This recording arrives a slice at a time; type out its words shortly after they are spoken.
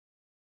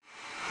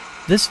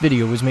This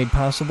video was made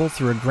possible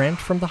through a grant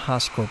from the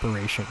Haas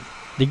Corporation.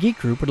 The Geek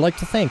Group would like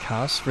to thank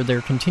Haas for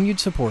their continued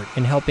support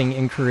in helping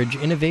encourage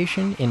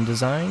innovation in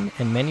design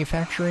and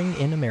manufacturing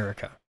in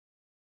America.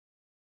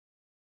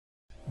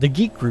 The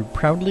Geek Group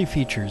proudly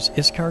features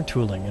ISCAR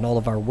tooling in all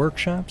of our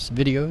workshops,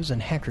 videos,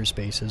 and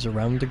hackerspaces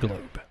around the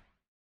globe.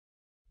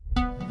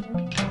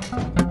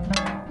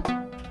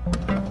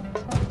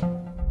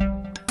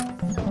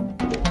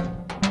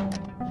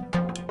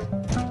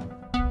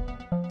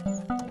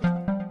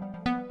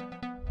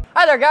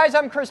 Hi there guys,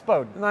 I'm Chris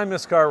Bowden. And I'm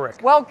ISCAR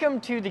Rick. Welcome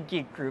to the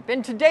Geek Group.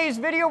 In today's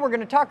video we're going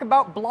to talk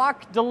about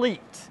block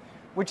delete,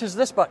 which is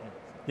this button.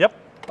 Yep.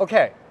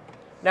 Okay,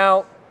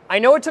 now I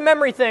know it's a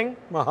memory thing.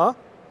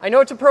 I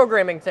know it's a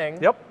programming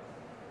thing. Yep.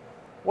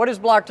 What is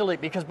block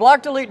delete? Because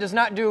block delete does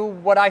not do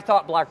what I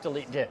thought block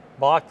delete did.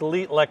 Block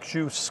delete lets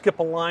you skip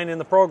a line in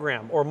the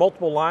program, or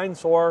multiple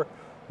lines, or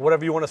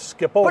whatever you want to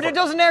skip over. But it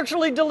doesn't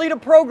actually delete a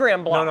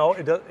program block. No,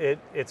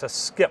 it's a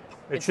skip.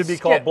 It's should be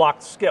skip. called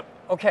block skip.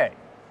 Okay.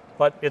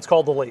 But it's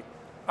called delete.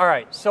 All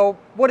right, so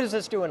what does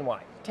this do and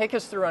why? Take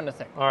us through on the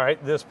thing. All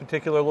right, this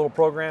particular little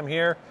program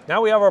here.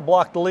 Now we have our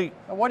block delete.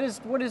 What is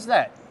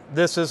that?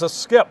 This is a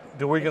skip.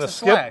 We're going to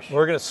skip. Slash.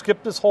 We're going to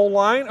skip this whole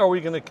line, or are we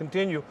going to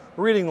continue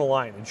reading the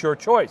line? It's your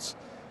choice.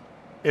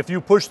 If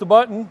you push the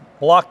button,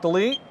 block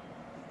delete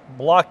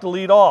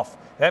off.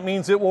 That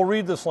means it will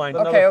read this line.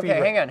 Okay,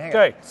 hang on.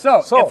 Okay.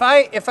 So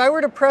if I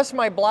were to press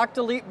my block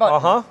delete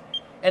button,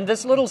 and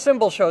this little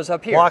symbol shows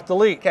up here. Block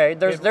delete. Okay,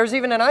 there's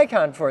even an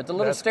icon for it, the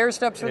little stair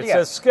steps with the It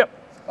says skip.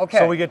 Okay.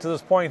 So we get to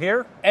this point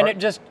here. And it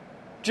just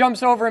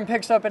jumps over and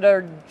picks up at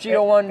our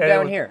GO1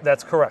 down here.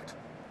 That's correct.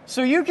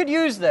 So you could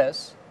use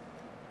this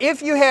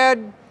if you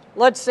had,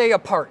 let's say, a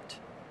part.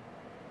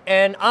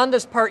 And on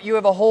this part you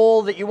have a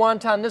hole that you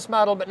want on this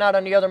model but not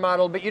on the other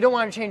model, but you don't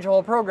want to change the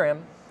whole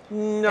program.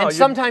 No. And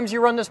sometimes you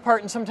run this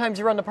part and sometimes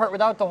you run the part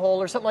without the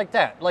hole or something like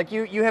that. Like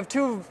you have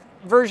two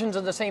versions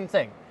of the same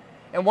thing.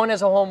 And one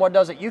has a hole and one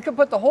doesn't. You could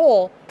put the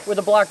hole with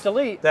a block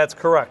delete. That's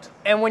correct.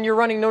 And when you're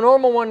running the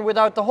normal one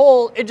without the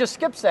hole, it just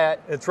skips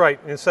that. It's right.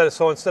 Instead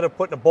of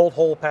putting a bolt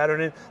hole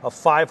pattern in of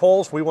 5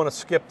 holes, we want to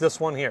skip this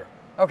one here.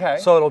 Okay.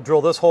 So it'll drill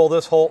this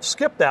hole,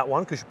 skip that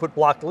one because you put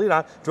block delete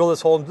on, drill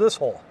this hole into this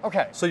hole.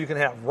 Okay. So you can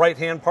have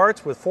right-hand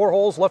parts with 4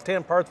 holes,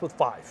 left-hand parts with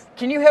 5.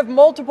 Can you have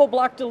multiple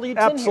block deletes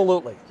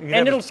Absolutely. in here?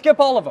 And it'll skip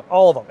all of them?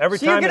 All of them. Every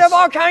time. So you can have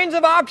all kinds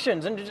of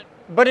options,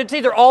 but it's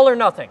either all or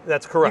nothing.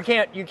 That's correct.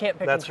 You can't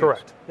pick That's and choose.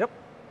 correct. Yep.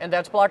 And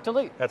that's block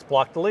delete. That's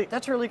block delete.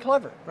 That's really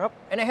clever. Yep.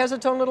 And it has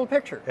its own little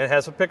picture. It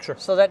has a picture.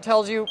 So that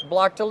tells you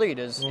block delete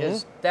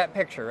is that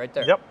picture right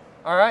there. Yep.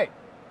 All right.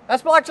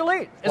 That's block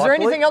delete. Is there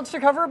anything else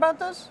to cover about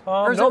this?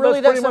 Or is it really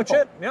that's that pretty simple?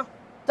 much it. Yeah.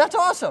 That's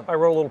awesome. I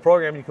wrote a little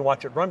program. You can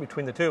watch it run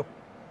between the two.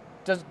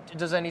 Does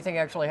anything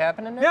actually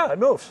happen in there? Yeah, it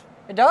moves.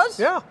 It does?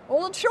 Yeah.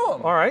 Well, let's show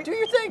them. All right. Do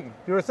your thing.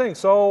 Do your thing.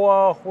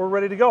 So we're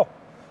ready to go.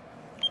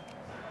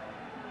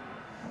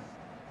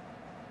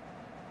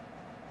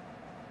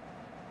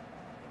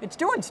 It's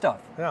doing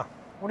stuff. Yeah.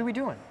 What are we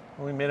doing?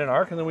 Well, we made an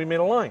arc and then we made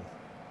a line.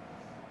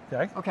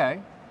 Okay. Okay.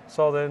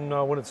 So then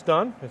when it's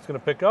done, it's going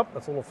to pick up.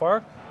 That's a little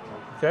far.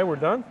 Okay, we're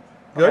done.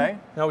 Good. Okay.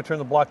 Now we turn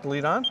the block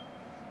delete on.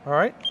 All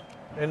right.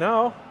 And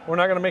now we're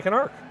not going to make an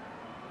arc.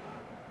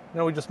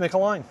 Now we just make a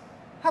line.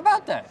 How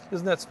about that?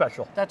 Isn't that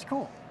special? That's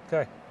cool.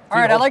 Okay. All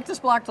right, I like this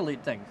block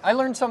delete thing. I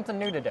learned something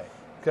new today.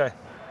 Okay.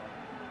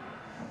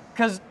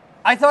 Because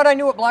I thought I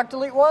knew what block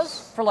delete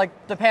was for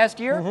like the past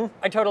year.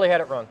 I totally had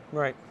it wrong.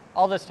 Right.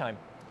 All this time.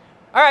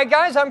 All right,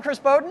 guys, I'm Chris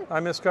Bowden.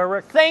 I'm ISCAR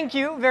Rick. Thank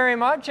you very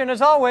much, and as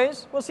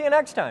always, we'll see you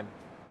next time.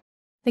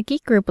 The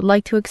Geek Group would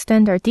like to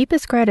extend our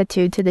deepest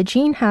gratitude to the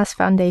Gene Haas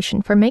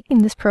Foundation for making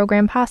this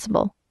program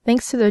possible.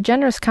 Thanks to their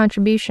generous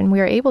contribution, we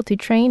are able to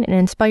train and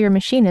inspire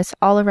machinists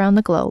all around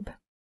the globe.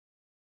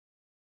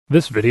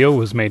 This video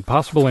was made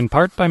possible in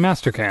part by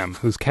Mastercam,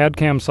 whose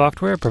CAD/CAM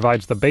software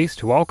provides the base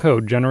to all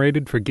code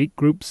generated for Geek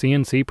Group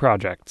CNC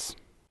projects.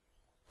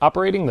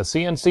 Operating the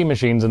CNC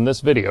machines in this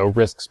video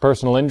risks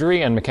personal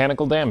injury and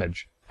mechanical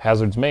damage.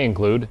 Hazards may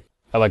include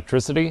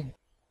electricity,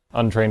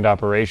 untrained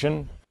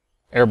operation,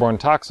 airborne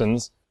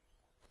toxins,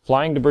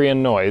 flying debris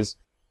and noise,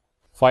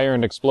 fire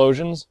and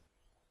explosions,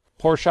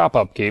 poor shop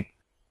upkeep,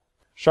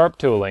 sharp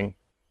tooling,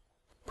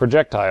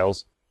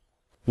 projectiles,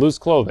 loose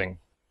clothing,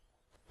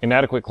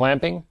 inadequate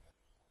clamping,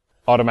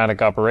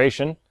 automatic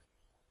operation,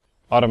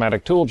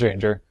 automatic tool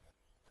changer,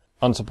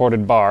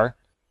 unsupported bar,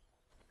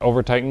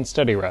 over-tightened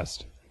steady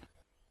rest,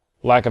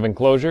 lack of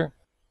enclosure,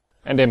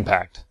 and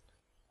impact.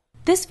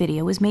 This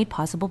video was made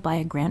possible by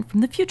a grant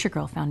from the Future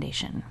Girl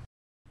Foundation.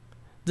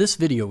 This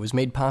video was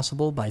made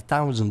possible by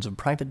thousands of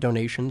private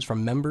donations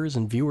from members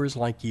and viewers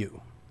like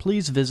you.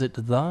 Please visit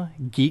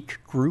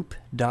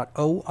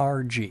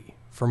thegeekgroup.org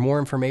for more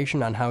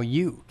information on how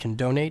you can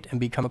donate and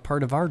become a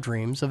part of our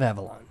dreams of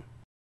Avalon.